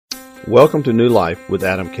Welcome to New Life with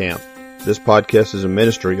Adam Camp. This podcast is a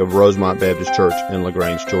ministry of Rosemont Baptist Church in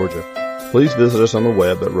LaGrange, Georgia. Please visit us on the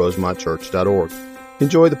web at rosemontchurch.org.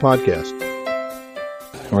 Enjoy the podcast.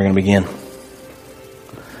 We're going to begin.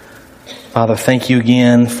 Father, thank you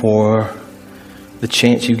again for the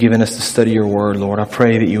chance you've given us to study your word, Lord. I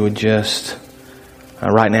pray that you would just,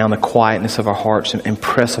 right now in the quietness of our hearts,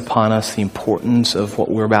 impress upon us the importance of what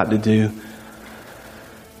we're about to do.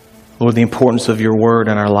 Lord, the importance of your word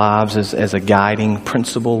in our lives as a guiding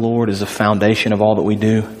principle, Lord, as a foundation of all that we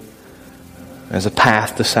do, as a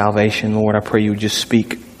path to salvation. Lord, I pray you would just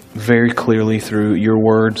speak very clearly through your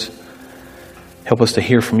words. Help us to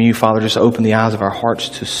hear from you, Father. Just open the eyes of our hearts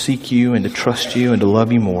to seek you and to trust you and to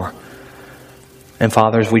love you more. And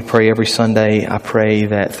Father, as we pray every Sunday, I pray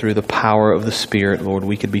that through the power of the Spirit, Lord,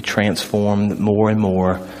 we could be transformed more and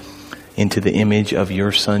more into the image of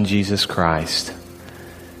your Son, Jesus Christ.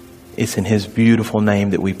 It's in his beautiful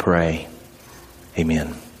name that we pray.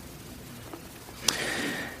 Amen.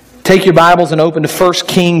 Take your Bibles and open to 1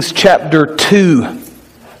 Kings chapter 2.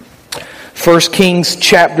 1 Kings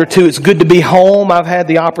chapter 2. It's good to be home. I've had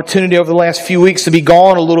the opportunity over the last few weeks to be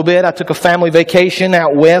gone a little bit. I took a family vacation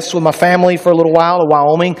out west with my family for a little while to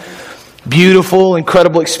Wyoming. Beautiful,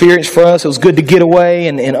 incredible experience for us. It was good to get away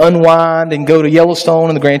and unwind and go to Yellowstone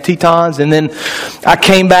and the Grand Tetons. And then I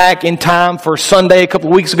came back in time for Sunday a couple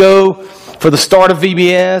of weeks ago for the start of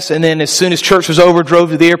VBS. And then as soon as church was over,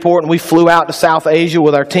 drove to the airport and we flew out to South Asia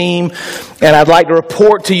with our team. And I'd like to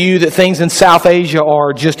report to you that things in South Asia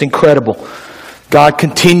are just incredible. God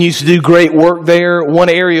continues to do great work there. One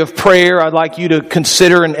area of prayer I'd like you to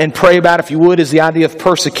consider and pray about, if you would, is the idea of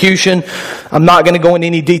persecution. I'm not going to go into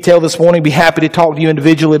any detail this morning. Be happy to talk to you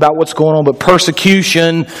individually about what's going on. But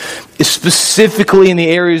persecution is specifically in the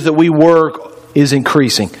areas that we work is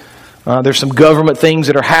increasing. There's some government things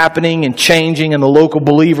that are happening and changing, and the local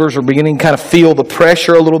believers are beginning to kind of feel the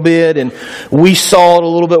pressure a little bit. And we saw it a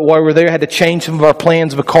little bit while we were there, had to change some of our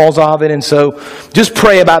plans because of it. And so just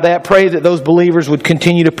pray about that. Pray that those believers would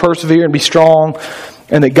continue to persevere and be strong,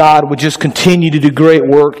 and that God would just continue to do great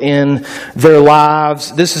work in their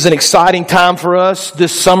lives. This is an exciting time for us.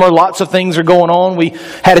 This summer, lots of things are going on. We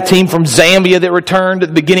had a team from Zambia that returned at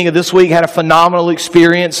the beginning of this week, had a phenomenal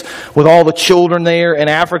experience with all the children there in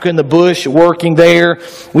Africa in the bush working there.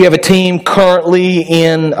 We have a team currently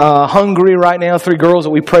in Hungary right now, 3 girls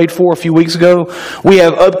that we prayed for a few weeks ago. We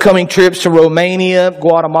have upcoming trips to Romania,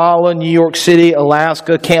 Guatemala, New York City,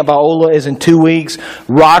 Alaska. Camp Viola is in 2 weeks.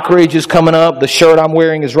 Rockridge is coming up. The shirt I'm wearing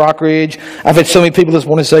is Rockridge. I've had so many people this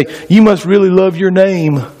morning say, "You must really love your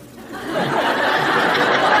name."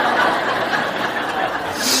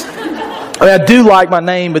 I do like my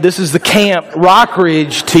name, but this is the Camp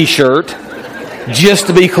Rockridge t-shirt, just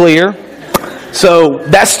to be clear. So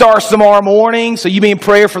that starts tomorrow morning. So you be in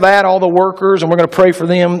prayer for that, all the workers, and we're going to pray for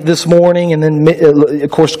them this morning. And then, of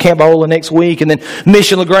course, Camp Viola next week. And then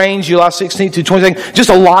Mission LaGrange, July 16th to 22nd. Just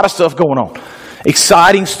a lot of stuff going on.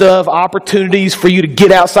 Exciting stuff, opportunities for you to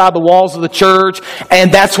get outside the walls of the church.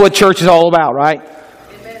 And that's what church is all about, right?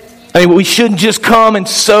 I mean, we shouldn't just come and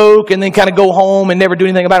soak and then kind of go home and never do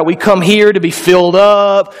anything about it. We come here to be filled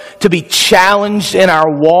up, to be challenged in our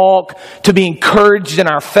walk, to be encouraged in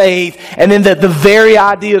our faith. And then the very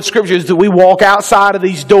idea of Scripture is that we walk outside of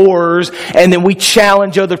these doors and then we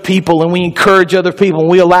challenge other people and we encourage other people and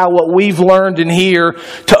we allow what we've learned in here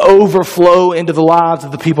to overflow into the lives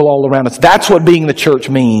of the people all around us. That's what being the church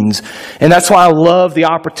means. And that's why I love the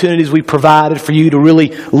opportunities we provided for you to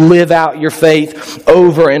really live out your faith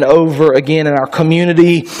over and over again in our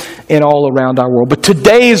community and all around our world. But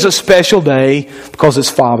today is a special day because it's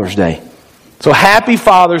Father's Day. So happy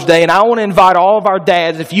Father's Day. And I want to invite all of our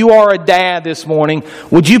dads, if you are a dad this morning,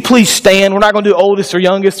 would you please stand? We're not going to do oldest or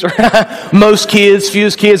youngest or most kids,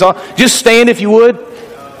 fewest kids. Just stand if you would.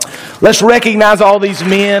 Let's recognize all these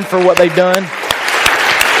men for what they've done.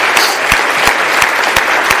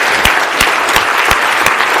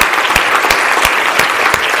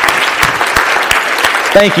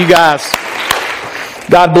 Thank you, guys.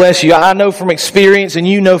 God bless you. I know from experience, and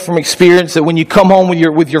you know from experience, that when you come home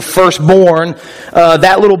with your firstborn,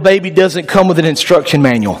 that little baby doesn't come with an instruction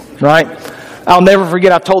manual, right? I'll never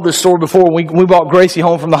forget, I've told this story before. We brought Gracie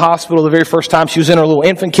home from the hospital the very first time. She was in her little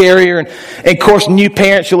infant carrier. And of course, new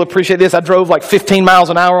parents, you'll appreciate this. I drove like 15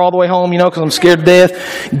 miles an hour all the way home, because I'm scared to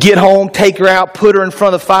death. Get home, take her out, put her in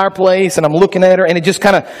front of the fireplace, and I'm looking at her, and it just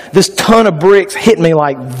kind of, this ton of bricks hit me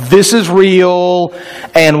like, this is real,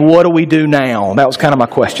 and what do we do now? That was kind of my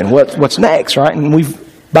question. What's next, right? And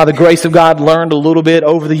we've, by the grace of God, learned a little bit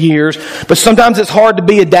over the years. But sometimes it's hard to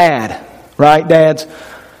be a dad, right, dads?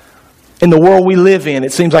 In the world we live in,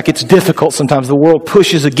 it seems like it's difficult sometimes. The world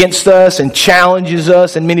pushes against us and challenges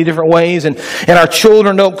us in many different ways. And our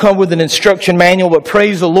children don't come with an instruction manual, but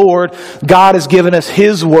praise the Lord, God has given us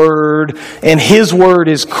His Word, and His Word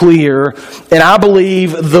is clear. And I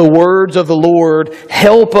believe the words of the Lord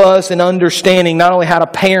help us in understanding not only how to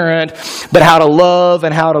parent, but how to love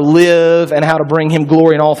and how to live and how to bring Him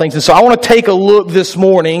glory in all things. And so I want to take a look this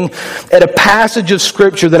morning at a passage of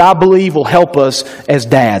Scripture that I believe will help us as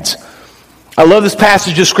dads. I love this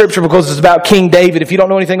passage of Scripture because it's about King David. If you don't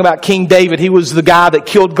know anything about King David, he was the guy that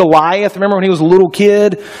killed Goliath. Remember when he was a little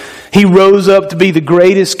kid? He rose up to be the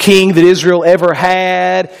greatest king that Israel ever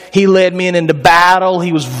had. He led men into battle.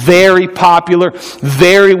 He was very popular,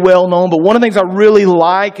 very well known. But one of the things I really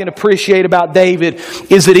like and appreciate about David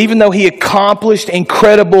is that even though he accomplished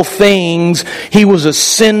incredible things, he was a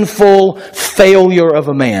sinful failure of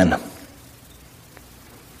a man.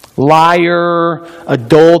 Liar,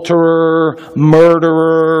 adulterer,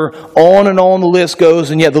 murderer, on and on the list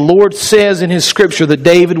goes. And yet the Lord says in His Scripture that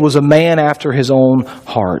David was a man after His own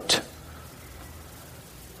heart.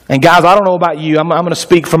 And guys, I don't know about you. I'm going to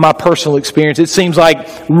speak from my personal experience. It seems like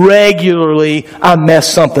regularly I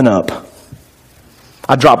mess something up.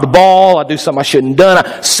 I drop the ball, I do something I shouldn't have done,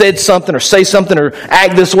 I said something or say something or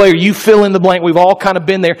act this way, or you fill in the blank. We've all kind of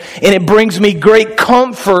been there. And it brings me great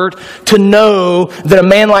comfort to know that a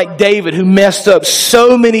man like David, who messed up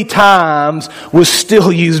so many times, was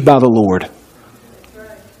still used by the Lord.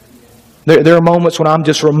 There are moments when I'm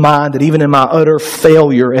just reminded, even in my utter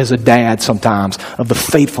failure as a dad sometimes, of the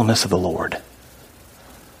faithfulness of the Lord.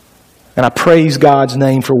 And I praise God's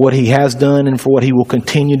name for what He has done and for what He will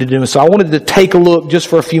continue to do. And so I wanted to take a look just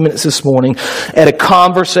for a few minutes this morning at a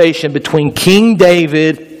conversation between King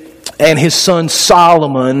David and his son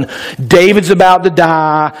Solomon. David's about to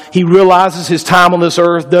die. He realizes his time on this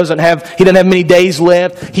earth he doesn't have many days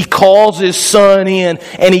left. He calls his son in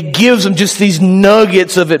and he gives him just these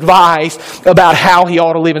nuggets of advice about how he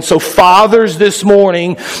ought to live. And so fathers, this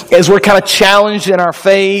morning, as we're kind of challenged in our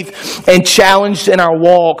faith and challenged in our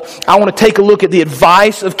walk, I want to take a look at the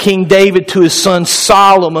advice of King David to his son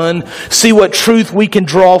Solomon, see what truth we can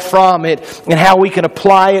draw from it and how we can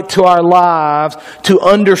apply it to our lives to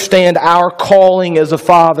understand our calling as a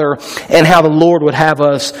father and how the Lord would have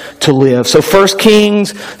us to live. So 1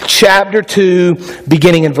 Kings chapter 2,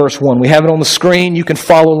 beginning in verse 1. We have it on the screen. You can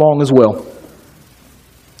follow along as well.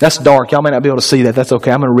 That's dark. Y'all may not be able to see that. That's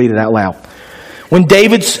okay. I'm going to read it out loud. When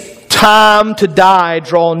David's time to die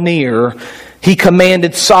draw near, he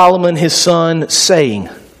commanded Solomon his son, saying,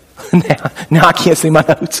 now I can't see my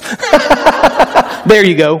notes. There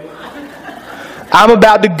you go. I'm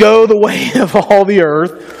about to go the way of all the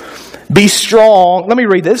earth. Be strong. Let me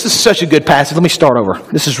read this. This is such a good passage. Let me start over.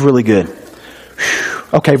 This is really good.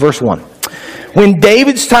 Okay, verse 1. When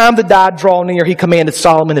David's time to die draw near, he commanded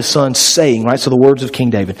Solomon his son, saying, right? So the words of King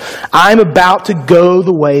David. I'm about to go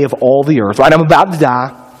the way of all the earth. Right? I'm about to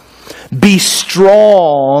die. Be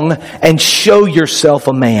strong and show yourself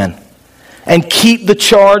a man. And keep the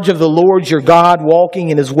charge of the Lord your God, walking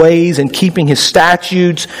in His ways and keeping His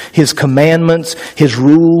statutes, His commandments, His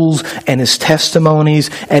rules, and His testimonies,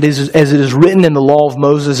 as it is written in the law of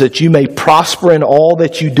Moses, that you may prosper in all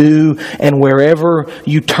that you do and wherever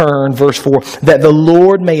you turn. Verse 4, that the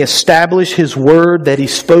Lord may establish His word that He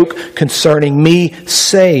spoke concerning me,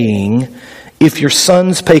 saying, if your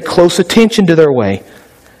sons pay close attention to their way,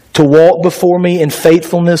 to walk before me in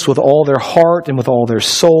faithfulness with all their heart and with all their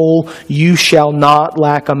soul, you shall not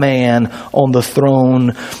lack a man on the throne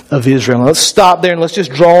of Israel. Now, let's stop there and let's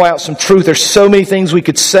just draw out some truth. There's so many things we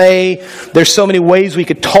could say. There's so many ways we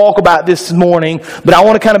could talk about this morning. But I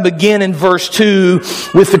want to kind of begin in verse 2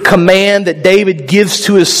 with the command that David gives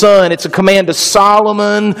to his son. It's a command to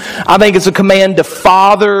Solomon. I think it's a command to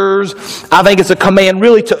fathers. I think it's a command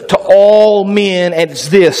really to all men. And it's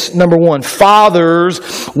this. Number one, fathers,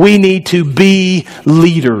 we need to be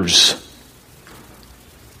leaders.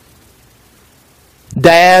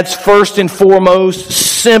 Dads, first and foremost,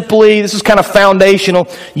 simply, this is kind of foundational,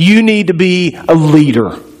 you need to be a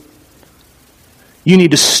leader. You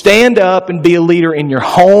need to stand up and be a leader in your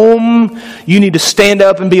home. You need to stand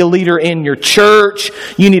up and be a leader in your church.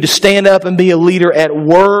 You need to stand up and be a leader at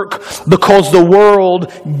work, because the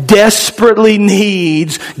world desperately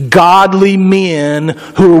needs godly men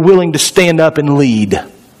who are willing to stand up and lead.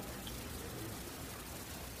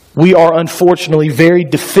 We are unfortunately very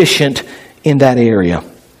deficient in that area.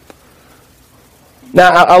 Now,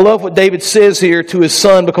 I love what David says here to his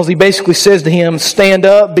son, because he basically says to him, stand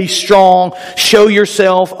up, be strong, show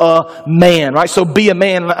yourself a man, right? So be a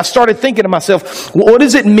man. And I started thinking to myself, what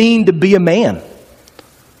does it mean to be a man?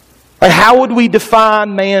 How would we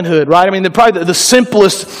define manhood, right? I mean, probably the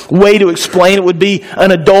simplest way to explain it would be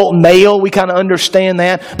an adult male. We kind of understand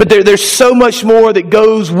that. But there's so much more that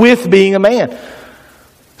goes with being a man.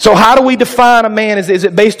 So how do we define a man? Is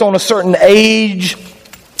it based on a certain age?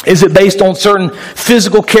 Is it based on certain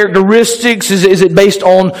physical characteristics? Is it based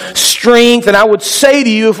on strength? And I would say to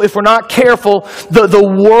you, if we're not careful,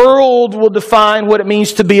 the world will define what it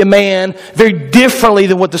means to be a man very differently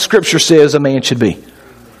than what the Scripture says a man should be.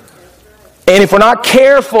 And if we're not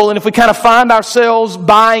careful, and if we kind of find ourselves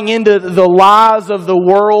buying into the lies of the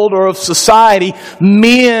world or of society,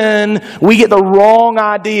 men, we get the wrong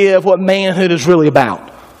idea of what manhood is really about.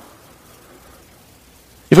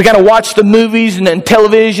 If we kind of watch the movies and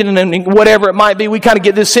television and whatever it might be, we kind of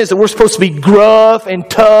get this sense that we're supposed to be gruff and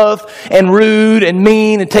tough and rude and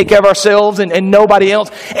mean and take care of ourselves and nobody else.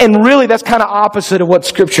 And really, that's kind of opposite of what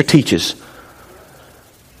Scripture teaches.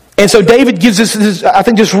 And so David gives us this, I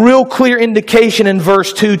think, this real clear indication in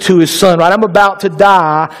verse 2 to his son, right? I'm about to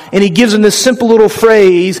die. And he gives him this simple little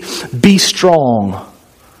phrase, be strong.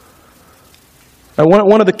 Now,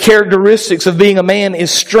 one of the characteristics of being a man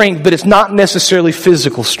is strength, but it's not necessarily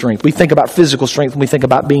physical strength. We think about physical strength when we think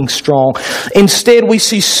about being strong. Instead, we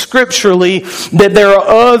see scripturally that there are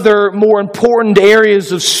other more important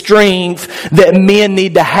areas of strength that men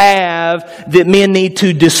need to have, that men need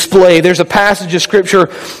to display. There's a passage of Scripture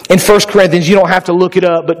in 1 Corinthians, you don't have to look it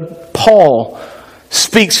up, but Paul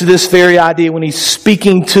speaks to this very idea when he's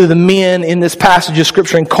speaking to the men in this passage of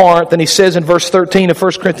Scripture in Corinth. And he says in verse 13 of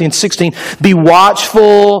 1 Corinthians 16, be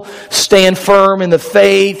watchful, stand firm in the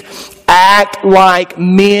faith, act like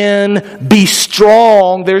men, be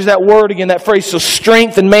strong. There's that word again, that phrase. So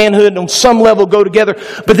strength and manhood on some level go together.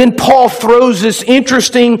 But then Paul throws this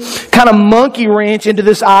interesting kind of monkey wrench into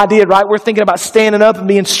this idea, right? We're thinking about standing up and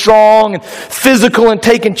being strong and physical and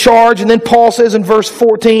taking charge. And then Paul says in verse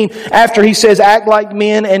 14, after he says, act like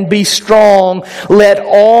men and be strong, let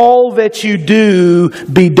all that you do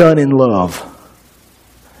be done in love.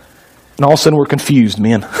 And all of a sudden we're confused,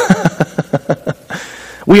 men.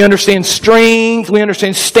 We understand strength, we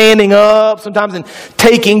understand standing up, sometimes in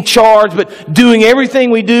taking charge, but doing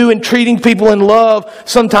everything we do and treating people in love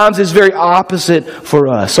sometimes is very opposite for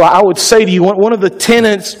us. So I would say to you, one of the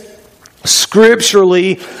tenets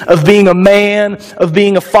scripturally of being a man, of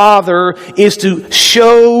being a father, is to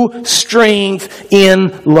show strength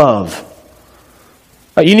in love.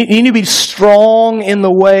 You need to be strong in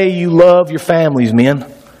the way you love your families, men.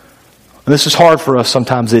 And this is hard for us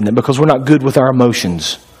sometimes, isn't it? Because we're not good with our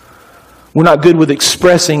emotions. We're not good with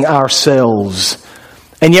expressing ourselves.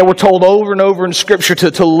 And yet we're told over and over in Scripture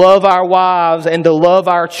to love our wives and to love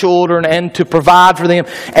our children and to provide for them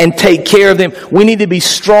and take care of them. We need to be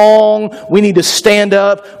strong. We need to stand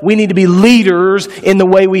up. We need to be leaders in the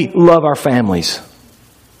way we love our families.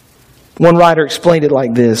 One writer explained it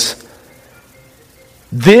like this.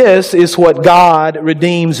 This is what God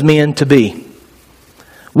redeems men to be.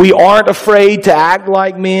 We aren't afraid to act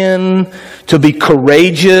like men, to be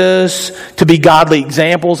courageous, to be godly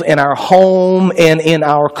examples in our home and in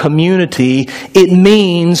our community. It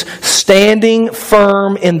means standing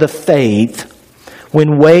firm in the faith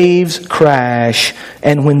when waves crash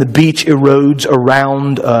and when the beach erodes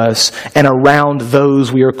around us and around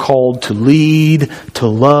those we are called to lead, to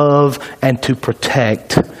love, and to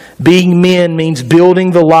protect. Being men means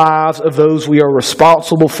building the lives of those we are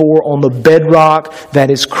responsible for on the bedrock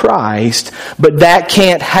that is Christ. But that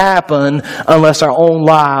can't happen unless our own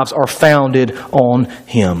lives are founded on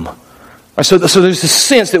Him. So there's this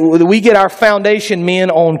sense that we get our foundation, men,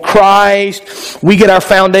 on Christ. We get our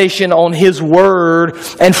foundation on His Word.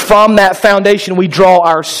 And from that foundation we draw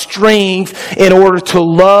our strength in order to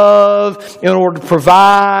love, in order to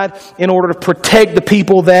provide, in order to protect the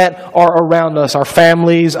people that are around us. Our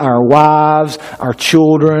families, our wives, our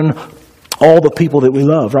children, all the people that we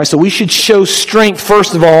love, right? So we should show strength,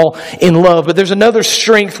 first of all, in love. But there's another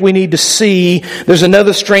strength we need to see. There's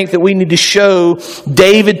another strength that we need to show.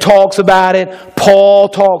 David talks about it. Paul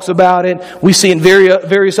talks about it. We see in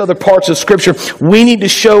various other parts of Scripture. We need to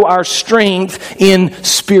show our strength in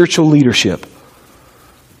spiritual leadership.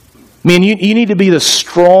 I mean, you need to be the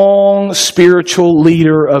strong spiritual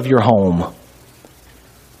leader of your home.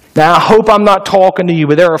 Now, I hope I'm not talking to you,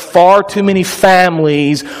 but there are far too many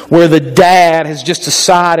families where the dad has just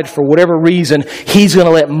decided, for whatever reason, he's going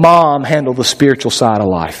to let mom handle the spiritual side of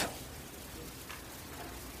life.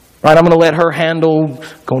 Right? I'm going to let her handle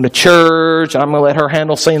going to church. I'm going to let her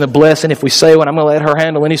handle saying the blessing if we say one. I'm going to let her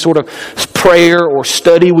handle any sort of prayer or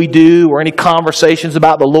study we do or any conversations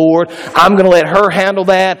about the Lord. I'm going to let her handle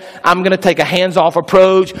that. I'm going to take a hands-off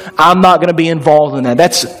approach. I'm not going to be involved in that.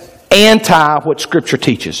 That's anti what Scripture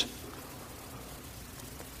teaches.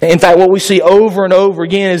 In fact, what we see over and over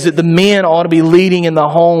again is that the men ought to be leading in the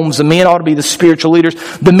homes. The men ought to be the spiritual leaders.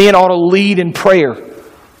 The men ought to lead in prayer.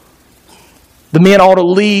 The men ought to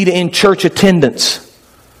lead in church attendance.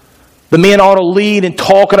 The men ought to lead in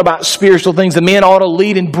talking about spiritual things. The men ought to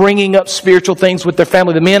lead in bringing up spiritual things with their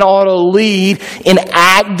family. The men ought to lead in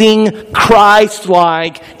acting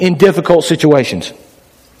Christ-like in difficult situations.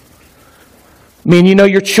 I mean, you know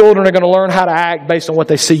your children are going to learn how to act based on what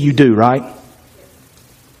they see you do, right?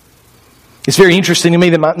 It's very interesting to me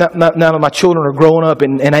that now that my children are growing up,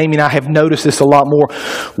 and Amy and I have noticed this a lot more,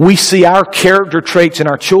 we see our character traits in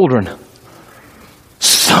our children.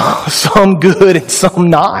 Some good and some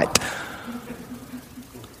not.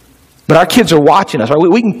 But our kids are watching us, right?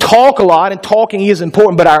 We can talk a lot, and talking is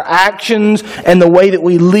important, but our actions and the way that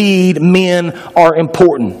we lead men are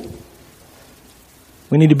important.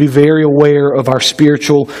 We need to be very aware of our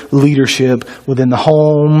spiritual leadership within the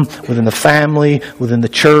home, within the family, within the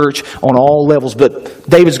church, on all levels. But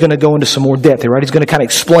David's going to go into some more depth here, right? He's going to kind of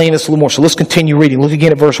explain this a little more. So let's continue reading. Look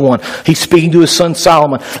again at verse 1. He's speaking to his son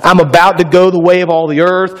Solomon. I'm about to go the way of all the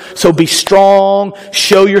earth, so be strong,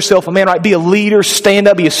 show yourself a man, right? Be a leader, stand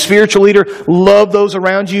up, be a spiritual leader, love those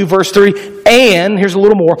around you. Verse 3, and, here's a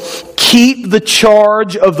little more, keep the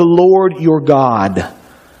charge of the Lord your God,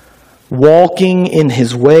 walking in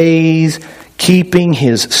His ways, keeping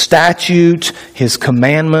His statutes, His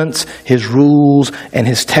commandments, His rules, and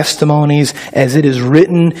His testimonies, as it is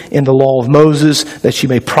written in the law of Moses, that you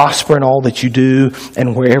may prosper in all that you do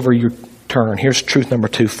and wherever you turn. Here's truth number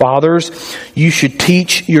 2. Fathers, you should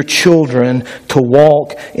teach your children to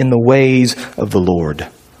walk in the ways of the Lord.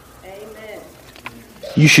 Amen.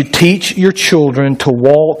 You should teach your children to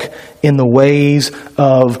walk in the ways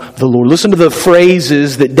of the Lord. Listen to the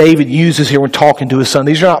phrases that David uses here when talking to his son.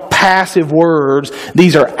 These are not passive words.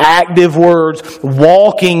 These are active words.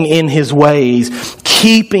 Walking in His ways,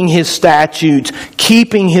 keeping His statutes,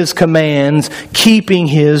 keeping His commands, keeping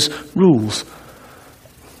His rules.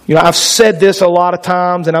 You know, I've said this a lot of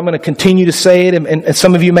times, and I'm going to continue to say it, and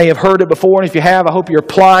some of you may have heard it before, and if you have, I hope you're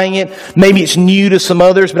applying it. Maybe it's new to some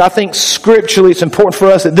others, but I think scripturally it's important for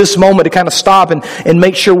us at this moment to kind of stop and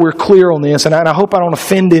make sure we're clear on this, and I hope I don't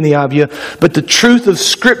offend any of you, but the truth of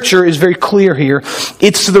Scripture is very clear here.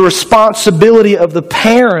 It's the responsibility of the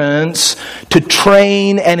parents to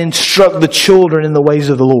train and instruct the children in the ways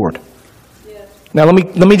of the Lord. Yes. Now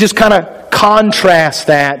let me just kind of contrast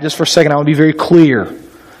that just for a second. I want to be very clear.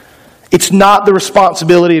 It's not the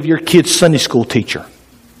responsibility of your kid's Sunday school teacher.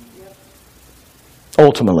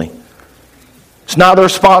 Ultimately. It's not the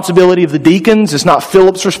responsibility of the deacons. It's not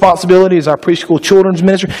Philip's responsibility as our preschool children's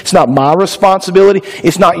minister. It's not my responsibility.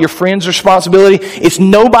 It's not your friend's responsibility. It's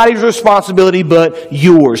nobody's responsibility but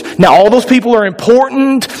yours. Now, all those people are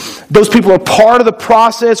important. Those people are part of the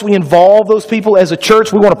process. We involve those people as a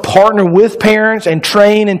church. We want to partner with parents and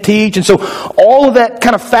train and teach. And so all of that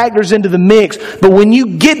kind of factors into the mix. But when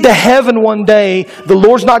you get to heaven one day, the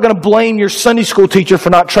Lord's not going to blame your Sunday school teacher for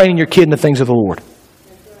not training your kid in the things of the Lord.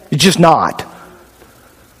 It's just not.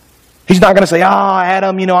 He's not going to say,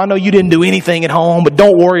 Adam, I know you didn't do anything at home, but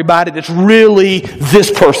don't worry about it. It's really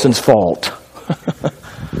this person's fault.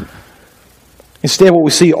 Instead, what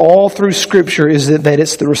we see all through Scripture is that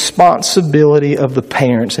it's the responsibility of the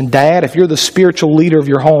parents. And Dad, if you're the spiritual leader of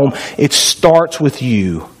your home, it starts with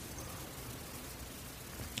you.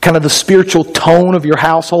 Kind of the spiritual tone of your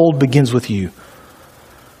household begins with you.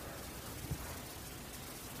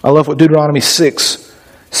 I love what Deuteronomy 6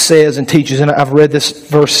 says and teaches, and I've read this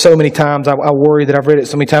verse so many times. I worry that I've read it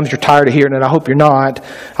so many times you're tired of hearing it. I hope you're not.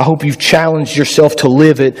 I hope you've challenged yourself to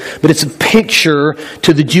live it. But it's a picture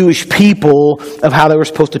to the Jewish people of how they were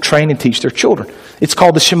supposed to train and teach their children. It's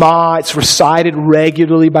called the Shema. It's recited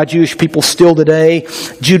regularly by Jewish people still today.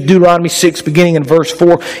 Deuteronomy 6, beginning in verse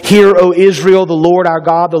 4. Hear, O Israel, the Lord our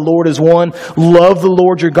God, the Lord is one. Love the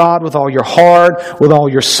Lord your God with all your heart, with all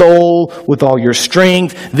your soul, with all your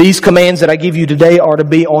strength. These commands that I give you today are to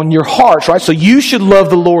be on your hearts, right? So you should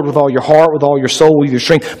love the Lord with all your heart, with all your soul, with your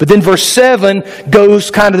strength. But then verse 7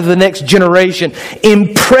 goes kind of to the next generation.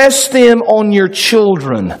 Impress them on your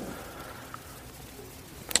children.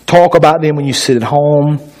 Talk about them when you sit at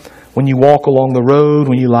home, when you walk along the road,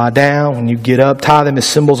 when you lie down, when you get up. Tie them as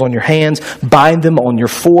symbols on your hands. Bind them on your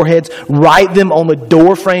foreheads. Write them on the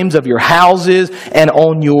door frames of your houses and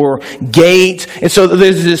on your gates. And so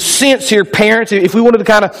there's this sense here, parents, if we wanted to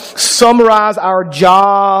kind of summarize our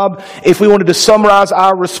job, if we wanted to summarize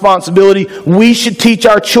our responsibility, we should teach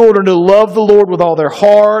our children to love the Lord with all their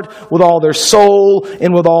heart, with all their soul,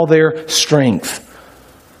 and with all their strength.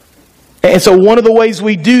 And so one of the ways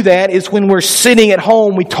we do that is when we're sitting at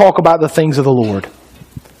home, we talk about the things of the Lord.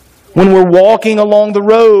 When we're walking along the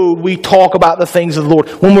road, we talk about the things of the Lord.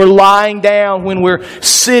 When we're lying down, when we're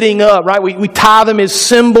sitting up, right? We tie them as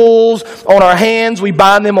symbols on our hands. We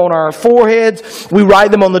bind them on our foreheads. We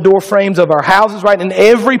write them on the door frames of our houses, right? In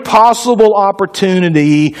every possible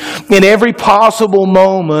opportunity, in every possible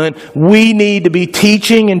moment, we need to be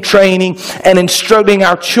teaching and training and instructing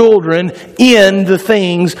our children in the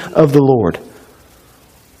things of the Lord.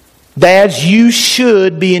 Dads, you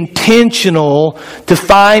should be intentional to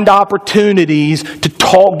find opportunities to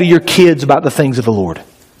talk to your kids about the things of the Lord.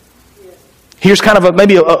 Here's kind of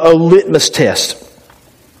maybe a litmus test.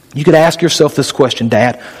 You could ask yourself this question,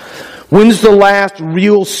 Dad. When's the last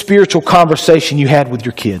real spiritual conversation you had with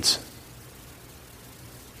your kids?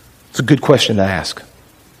 It's a good question to ask.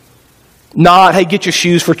 Not, hey, get your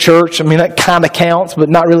shoes for church. I mean, that kind of counts, but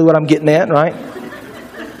not really what I'm getting at, right?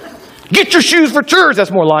 Get your shoes for church.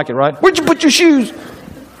 That's more like it, right? Where'd you put your shoes?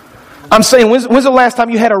 I'm saying, when's the last time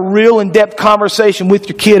you had a real in-depth conversation with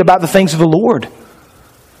your kid about the things of the Lord?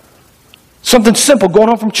 Something simple, going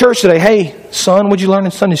home from church today. Hey, son, what'd you learn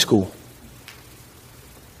in Sunday school?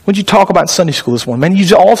 What'd you talk about in Sunday school this morning?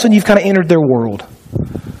 Man, all of a sudden you've kind of entered their world.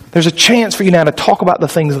 There's a chance for you now to talk about the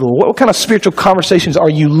things of the Lord. What kind of spiritual conversations are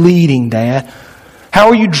you leading, Dad? How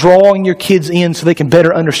are you drawing your kids in so they can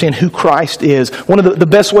better understand who Christ is? One of the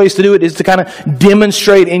best ways to do it is to kind of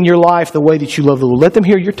demonstrate in your life the way that you love the Lord. Let them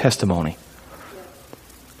hear your testimony.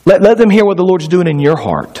 Let them hear what the Lord's doing in your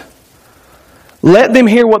heart. Let them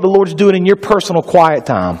hear what the Lord's doing in your personal quiet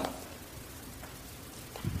time.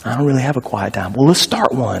 I don't really have a quiet time. Well, let's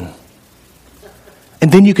start one. And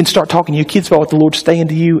then you can start talking to your kids about what the Lord's saying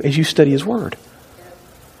to you as you study His Word.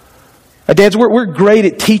 Dads, we're great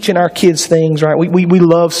at teaching our kids things, right? We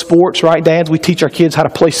love sports, right, Dads? We teach our kids how to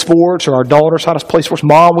play sports, or our daughters how to play sports.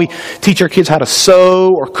 Mom, we teach our kids how to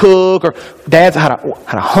sew or cook, or dads how to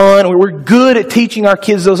hunt. We're good at teaching our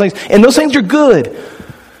kids those things. And those things are good.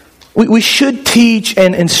 We should teach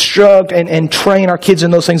and instruct and train our kids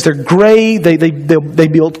in those things. They're great. They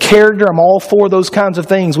build character. I'm all for those kinds of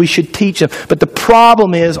things. We should teach them. But the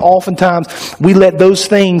problem is, oftentimes, we let those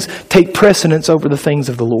things take precedence over the things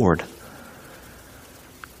of the Lord.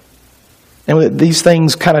 And these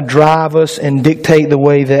things kind of drive us and dictate the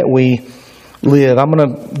way that we live. I'm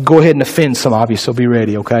going to go ahead and offend some of you, so be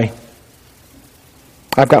ready, okay?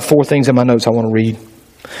 I've got 4 things in my notes I want to read.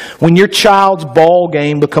 When your child's ball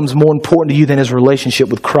game becomes more important to you than his relationship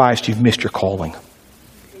with Christ, you've missed your calling.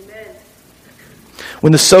 Amen.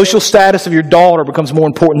 When the social status of your daughter becomes more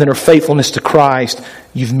important than her faithfulness to Christ,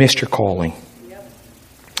 you've missed your calling.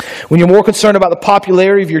 When you're more concerned about the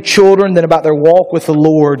popularity of your children than about their walk with the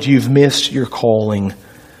Lord, you've missed your calling.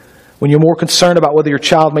 When you're more concerned about whether your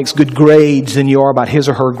child makes good grades than you are about his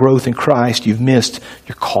or her growth in Christ, you've missed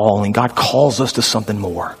your calling. God calls us to something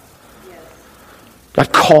more.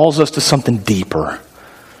 God calls us to something deeper.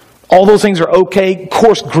 All those things are okay. Of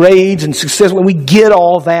course, grades and success, when we get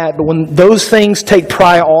all that, but when those things take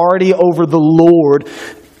priority over the Lord,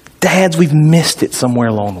 dads, we've missed it somewhere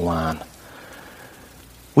along the line.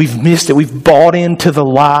 We've missed it. We've bought into the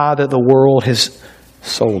lie that the world has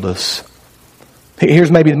sold us. Here's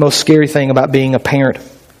maybe the most scary thing about being a parent,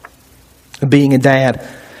 being a dad.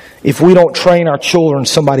 If we don't train our children,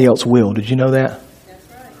 somebody else will. Did you know that? That's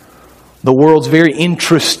right. The world's very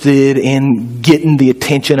interested in getting the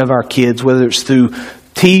attention of our kids, whether it's through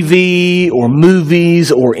TV or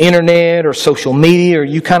movies or internet or social media, or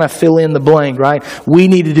you kind of fill in the blank, right? We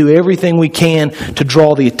need to do everything we can to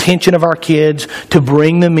draw the attention of our kids, to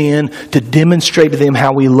bring them in, to demonstrate to them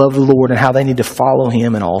how we love the Lord and how they need to follow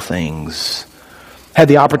Him in all things. Had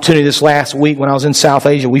the opportunity this last week when I was in South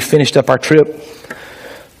Asia. We finished up our trip.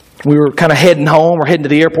 We were kind of heading home, or heading to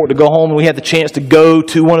the airport to go home, and we had the chance to go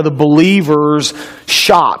to one of the believers'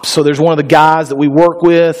 shops. So there's one of the guys that we work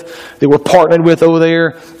with, that we're partnered with over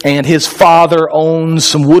there, and his father owns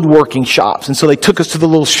some woodworking shops. And so they took us to the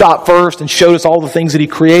little shop first and showed us all the things that he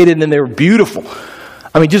created, and they were beautiful.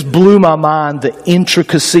 I mean, it just blew my mind, the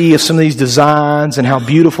intricacy of some of these designs and how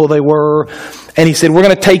beautiful they were. And he said, we're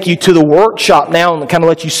going to take you to the workshop now and kind of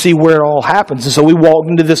let you see where it all happens. And so we walked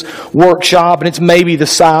into this workshop, and it's maybe the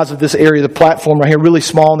size of this area, the platform right here, really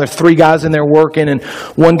small. And there are 3 guys in there working, and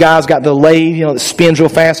one guy's got the lathe, that spins real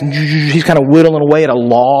fast, and he's kind of whittling away at a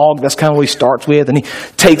log. That's kind of what he starts with. And he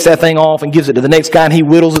takes that thing off and gives it to the next guy, and he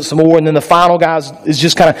whittles it some more. And then the final guy is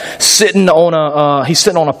just kind of sitting on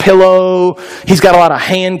a pillow. He's got a lot of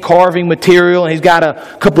hand carving material, and he's got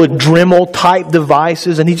a couple of Dremel type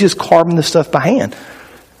devices, and he's just carving this stuff by hand.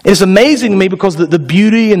 It's amazing to me because the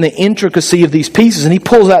beauty and the intricacy of these pieces. And he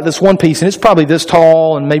pulls out this one piece, and it's probably this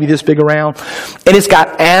tall and maybe this big around. And it's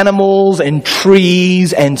got animals and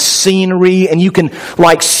trees and scenery, and you can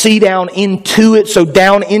like see down into it. So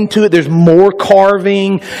down into it, there's more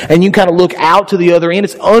carving, and you kind of look out to the other end.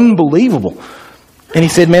 It's unbelievable. And he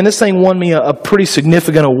said, man, this thing won me a pretty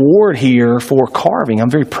significant award here for carving. I'm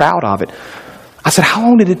very proud of it. I said, how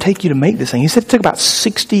long did it take you to make this thing? He said it took about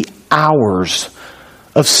 60 hours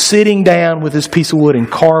of sitting down with this piece of wood and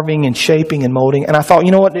carving and shaping and molding. And I thought,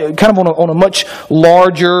 you know what, kind of on a much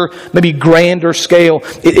larger, maybe grander scale,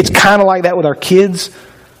 it's kind of like that with our kids.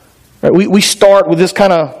 Right? We start with this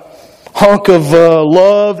kind of hunk of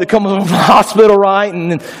love that comes from the hospital, right?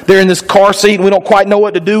 And they're in this car seat and we don't quite know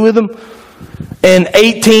what to do with them. And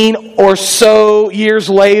 18 or so years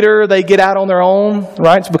later, they get out on their own,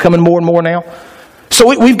 right? It's becoming more and more now. So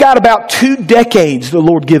we've got about 2 decades the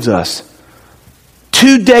Lord gives us.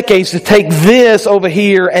 2 decades to take this over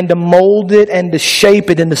here and to mold it and to shape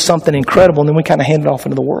it into something incredible. And then we kind of hand it off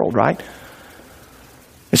into the world, right?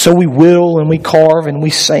 And so we whittle and we carve and we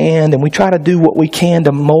sand and we try to do what we can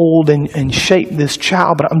to mold and shape this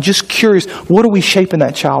child. But I'm just curious, what are we shaping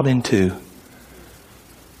that child into?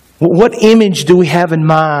 What image do we have in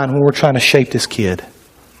mind when we're trying to shape this kid?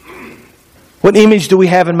 What image do we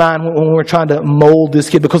have in mind when we're trying to mold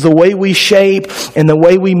this kid? Because the way we shape and the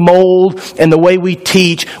way we mold and the way we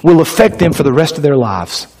teach will affect them for the rest of their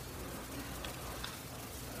lives.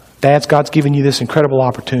 Dads, God's given you this incredible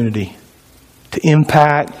opportunity to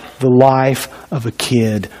impact the life of a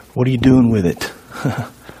kid. What are you doing with it?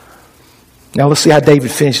 Now let's see how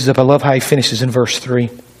David finishes up. I love how he finishes in verse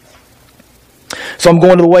 3. So I'm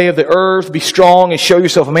going to the way of the earth, be strong and show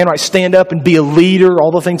yourself a man, right? Stand up and be a leader,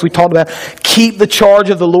 all the things we talked about. Keep the charge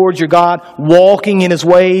of the Lord your God, walking in His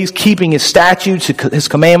ways, keeping His statutes, His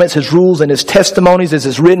commandments, His rules, and His testimonies as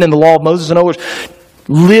is written in the law of Moses and others.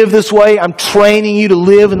 Live this way. I'm training you to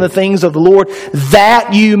live in the things of the Lord,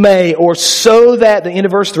 that you may, or so that, the end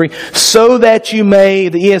of verse 3, so that you may,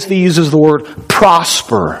 the ESV uses the word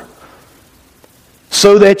prosper.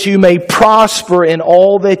 So that you may prosper in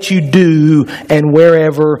all that you do and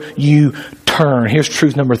wherever you turn. Here's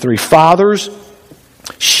truth number 3. Fathers,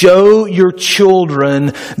 show your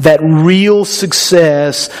children that real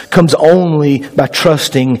success comes only by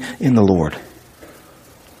trusting in the Lord.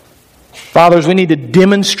 Fathers, we need to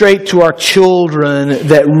demonstrate to our children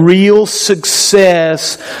that real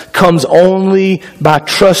success comes only by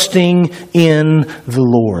trusting in the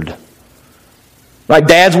Lord. Right,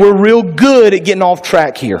 dads, we're real good at getting off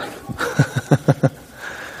track here.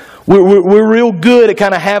 we're real good at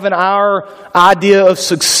kind of having our idea of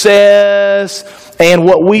success and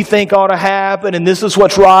what we think ought to happen, and this is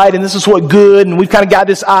what's right, and this is what's good, and we've kind of got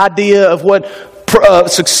this idea of what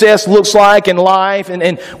success looks like in life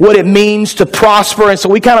and what it means to prosper. And so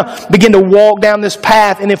we kind of begin to walk down this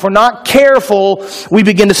path, and if we're not careful, we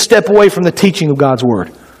begin to step away from the teaching of God's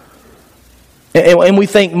Word. And we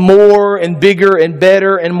think more and bigger and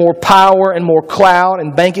better and more power and more clout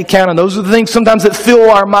and bank account. And those are the things sometimes that fill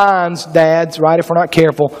our minds, dads, right, if we're not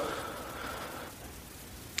careful.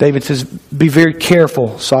 David says, be very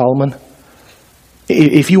careful, Solomon.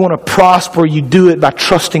 If you want to prosper, you do it by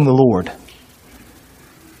trusting the Lord.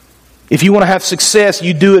 If you want to have success,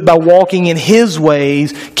 you do it by walking in His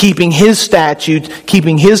ways, keeping His statutes,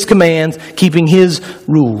 keeping His commands, keeping His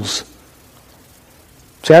rules.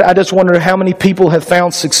 See, I just wonder how many people have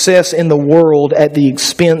found success in the world at the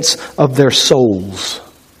expense of their souls.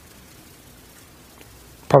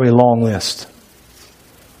 Probably a long list.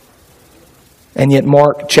 And yet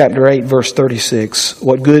Mark chapter 8 verse 36,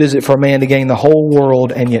 what good is it for a man to gain the whole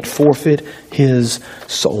world and yet forfeit his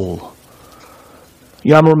soul?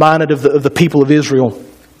 You know, I'm reminded of the people of Israel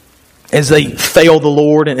as they failed the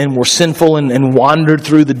Lord and were sinful and wandered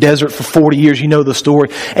through the desert for 40 years. You know the story.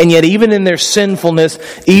 And yet even in their sinfulness,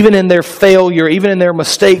 even in their failure, even in their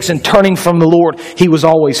mistakes and turning from the Lord, He was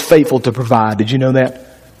always faithful to provide. Did you know that?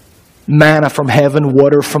 Manna from heaven,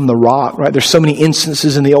 water from the rock, right? There's so many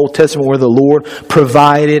instances in the Old Testament where the Lord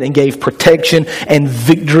provided and gave protection and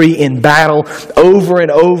victory in battle. Over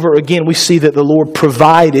and over again, we see that the Lord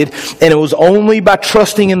provided, and it was only by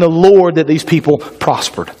trusting in the Lord that these people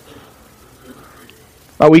prospered.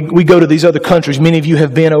 We go to these other countries. Many of you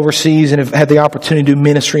have been overseas and have had the opportunity to do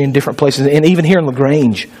ministry in different places, and even here in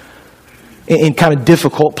LaGrange, in kind of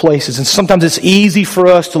difficult places. And sometimes it's easy for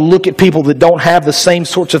us to look at people that don't have the same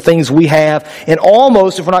sorts of things we have, and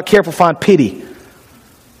almost, if we're not careful, find pity.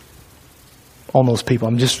 on those people.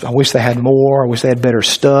 I wish they had more. I wish they had better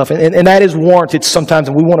stuff. And that is warranted sometimes,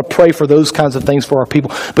 and we want to pray for those kinds of things for our people.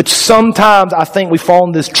 But sometimes I think we fall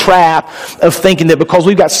in this trap of thinking that because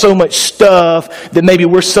we've got so much stuff that maybe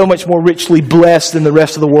we're so much more richly blessed than the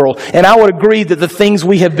rest of the world. And I would agree that the things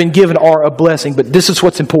we have been given are a blessing, but this is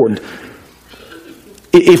what's important.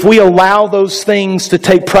 If we allow those things to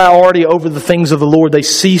take priority over the things of the Lord, they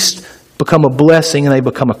cease, become a blessing, and they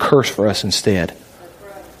become a curse for us instead.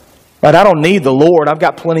 Right? I don't need the Lord. I've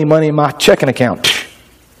got plenty of money in my checking account.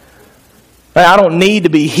 Right? I don't need to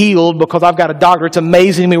be healed because I've got a doctor. It's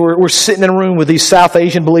amazing to me. We're sitting in a room with these South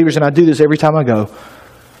Asian believers, and I do this every time I go.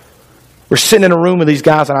 We're sitting in a room with these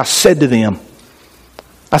guys, and I said to them,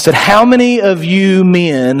 I said, how many of you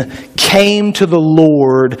men came to the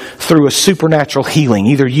Lord through a supernatural healing?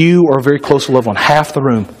 Either you or a very close loved one. Half the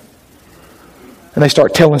room. And they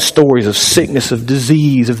start telling stories of sickness, of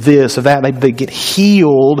disease, of this, of that. They get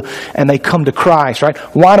healed and they come to Christ, right?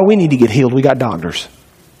 Why do we need to get healed? We got doctors.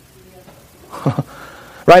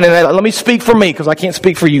 Right? And let me speak for me because I can't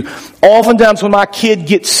speak for you. Oftentimes when my kid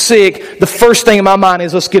gets sick, the first thing in my mind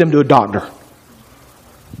is let's get him to a doctor.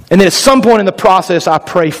 And then at some point in the process, I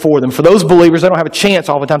pray for them. For those believers, they don't have a chance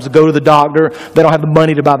oftentimes to go to the doctor. They don't have the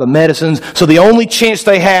money to buy the medicines. So the only chance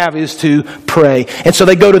they have is to pray. And so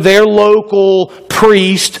they go to their local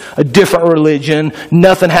priest, a different religion.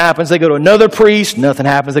 Nothing happens. They go to another priest. Nothing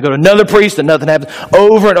happens. They go to another priest and nothing happens.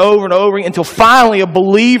 Over and over and over until finally a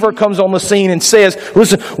believer comes on the scene and says,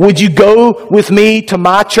 listen, would you go with me to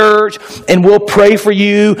my church and we'll pray for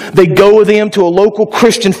you? They go with them to a local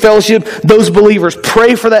Christian fellowship. Those believers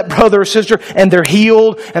pray for that brother or sister and they're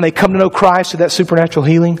healed and they come to know Christ through that supernatural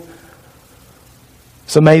healing.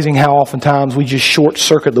 It's amazing how oftentimes we just short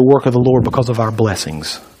circuit the work of the Lord because of our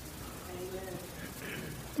blessings.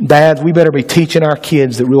 Dads, we better be teaching our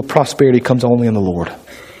kids that real prosperity comes only in the Lord.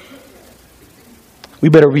 We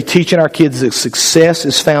better be teaching our kids that success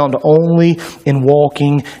is found only in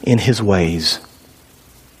walking in His ways.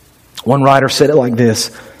 One writer said it like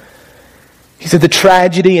this. He said, the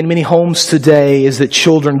tragedy in many homes today is that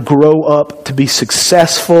children grow up to be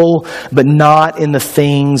successful, but not in the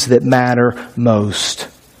things that matter most.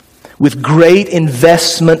 With great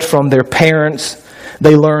investment from their parents,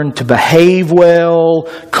 they learn to behave well,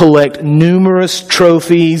 collect numerous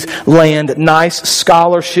trophies, land nice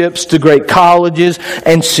scholarships to great colleges,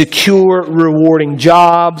 and secure rewarding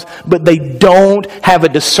jobs, but they don't have a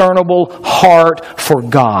discernible heart for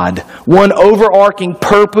God. One overarching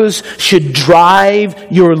purpose should drive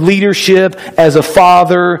your leadership as a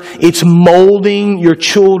father. It's molding your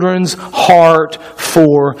children's heart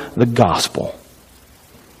for the gospel.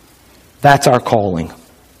 That's our calling.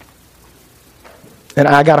 And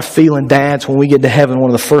I got a feeling, dads, when we get to heaven, one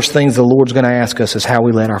of the first things the Lord's going to ask us is how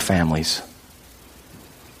we led our families.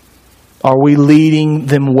 Are we leading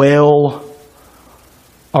them well?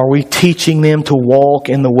 Are we teaching them to walk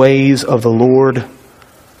in the ways of the Lord?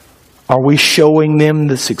 Are we showing them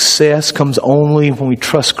that success comes only when we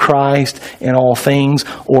trust Christ in all things?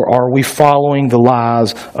 Or are we following the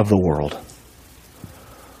lies of the world?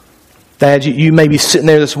 Dad, you may be sitting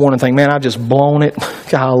there this morning thinking, man, I've just blown it.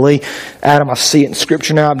 Golly. Adam, I see it in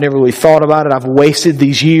Scripture now. I've never really thought about it. I've wasted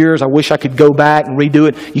these years. I wish I could go back and redo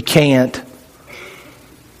it. You can't.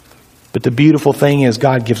 But the beautiful thing is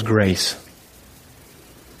God gives grace.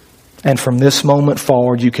 And from this moment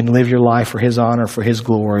forward, you can live your life for His honor, for His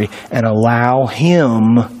glory, and allow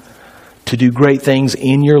Him to do great things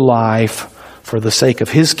in your life for the sake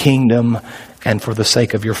of His kingdom and for the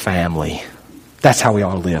sake of your family. That's how we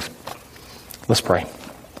ought to live. Let's pray.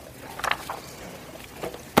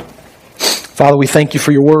 Father, we thank You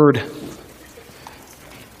for Your word.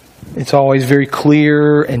 It's always very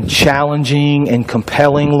clear and challenging and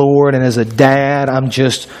compelling, Lord. And as a dad, I'm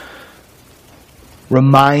just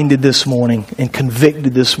reminded this morning and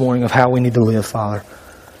convicted this morning of how we need to live, Father.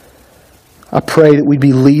 I pray that we'd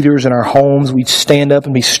be leaders in our homes. We'd stand up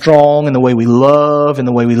and be strong in the way we love and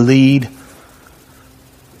the way we lead.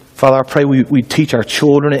 Father, I pray we teach our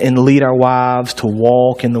children and lead our wives to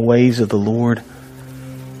walk in the ways of the Lord.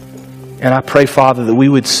 And I pray, Father, that we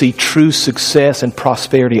would see true success and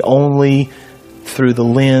prosperity only through the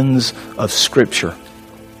lens of Scripture.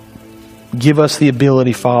 Give us the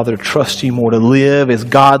ability, Father, to trust You more, to live as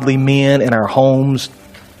godly men in our homes.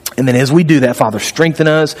 And then as we do that, Father, strengthen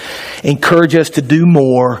us, encourage us to do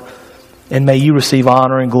more, and may You receive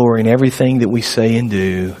honor and glory in everything that we say and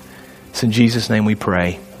do. It's in Jesus' name we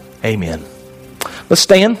pray. Amen. Let's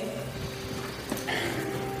stand.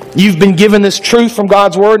 You've been given this truth from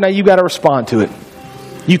God's Word. Now you've got to respond to it.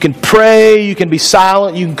 You can pray, you can be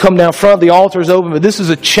silent, you can come down front, the altar is open, but this is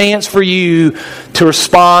a chance for you to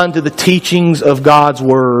respond to the teachings of God's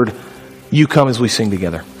Word. You come as we sing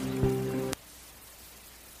together.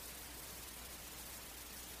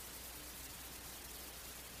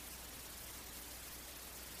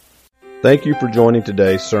 Thank you for joining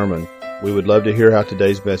today's sermon. We would love to hear how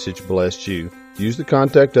today's message blessed you. Use the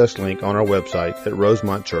Contact Us link on our website at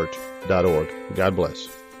rosemontchurch.org. God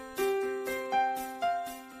bless.